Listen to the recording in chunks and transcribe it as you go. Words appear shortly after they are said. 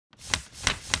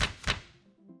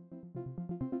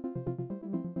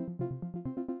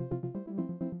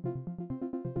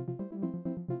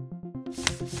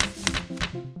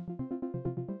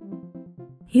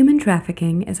Human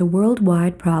trafficking is a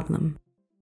worldwide problem.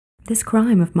 This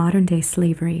crime of modern-day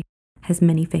slavery has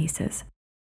many faces.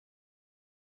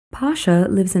 Pasha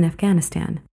lives in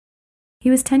Afghanistan.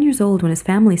 He was 10 years old when his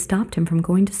family stopped him from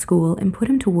going to school and put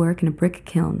him to work in a brick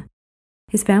kiln.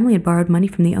 His family had borrowed money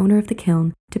from the owner of the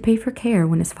kiln to pay for care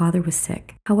when his father was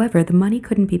sick. However, the money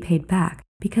couldn't be paid back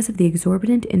because of the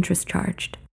exorbitant interest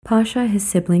charged. Pasha, his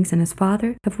siblings, and his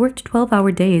father have worked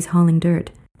 12-hour days hauling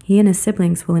dirt. He and his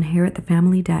siblings will inherit the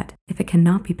family debt if it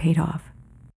cannot be paid off.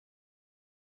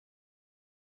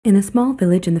 In a small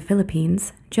village in the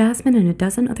Philippines, Jasmine and a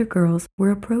dozen other girls were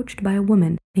approached by a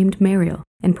woman named Mariel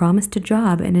and promised a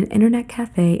job in an internet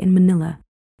cafe in Manila.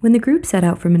 When the group set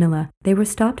out for Manila, they were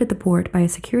stopped at the port by a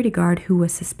security guard who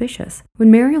was suspicious. When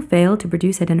Mariel failed to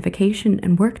produce identification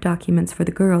and work documents for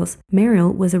the girls,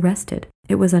 Mariel was arrested.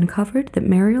 It was uncovered that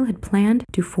Mariel had planned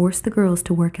to force the girls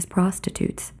to work as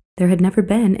prostitutes. There had never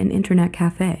been an internet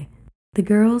cafe. The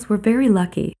girls were very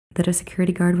lucky that a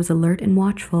security guard was alert and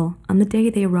watchful on the day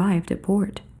they arrived at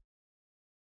port.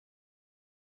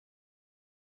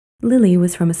 Lily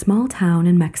was from a small town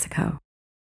in Mexico.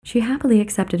 She happily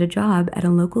accepted a job at a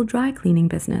local dry cleaning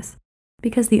business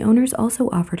because the owners also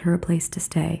offered her a place to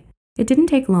stay. It didn't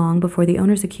take long before the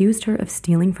owners accused her of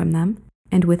stealing from them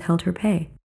and withheld her pay.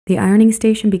 The ironing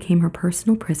station became her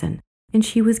personal prison, and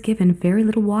she was given very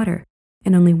little water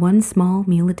and only one small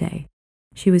meal a day.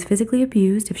 She was physically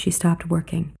abused if she stopped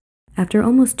working. After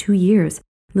almost 2 years,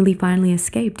 Lily finally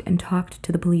escaped and talked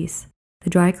to the police.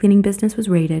 The dry cleaning business was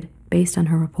raided based on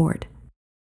her report.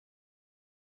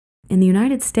 In the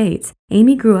United States,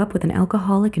 Amy grew up with an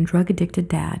alcoholic and drug-addicted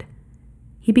dad.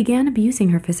 He began abusing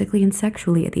her physically and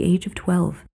sexually at the age of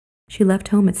 12. She left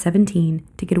home at 17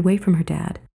 to get away from her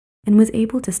dad and was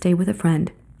able to stay with a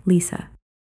friend, Lisa.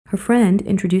 Her friend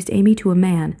introduced Amy to a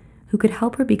man who could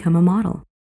help her become a model.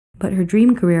 But her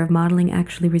dream career of modeling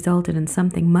actually resulted in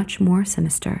something much more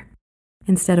sinister.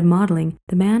 Instead of modeling,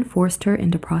 the man forced her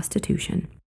into prostitution.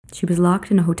 She was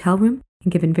locked in a hotel room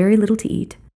and given very little to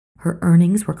eat. Her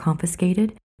earnings were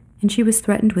confiscated, and she was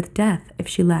threatened with death if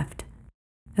she left.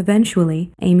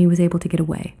 Eventually, Amy was able to get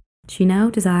away. She now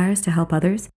desires to help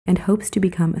others and hopes to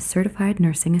become a certified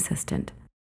nursing assistant.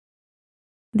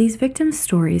 These victims'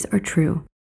 stories are true.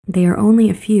 They are only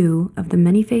a few of the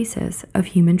many faces of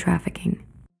human trafficking.